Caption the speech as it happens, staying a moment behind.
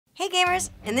Hey gamers!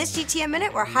 In this GTM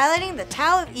Minute, we're highlighting The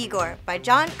Tao of Igor by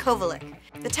John Kovalic.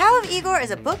 The Tao of Igor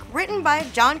is a book written by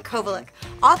John Kovalic,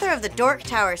 author of the DORK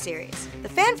Tower series. The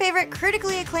fan-favorite,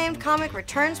 critically acclaimed comic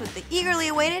returns with the eagerly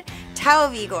awaited Tao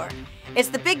of Igor. It's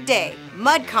the big day,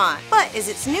 MudCon. But is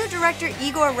its new director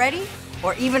Igor ready?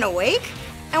 Or even awake?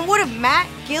 And what of Matt,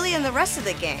 Gilly, and the rest of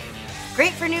the gang?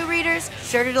 Great for new readers,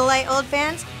 sure to delight old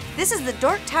fans. This is the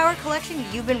DORK Tower collection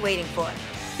you've been waiting for.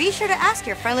 Be sure to ask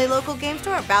your friendly local game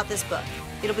store about this book.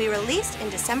 It'll be released in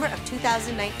December of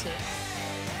 2019.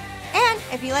 And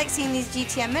if you like seeing these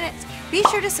GTM Minutes, be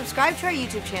sure to subscribe to our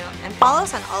YouTube channel and follow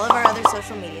us on all of our other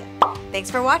social media.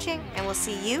 Thanks for watching, and we'll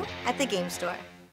see you at the game store.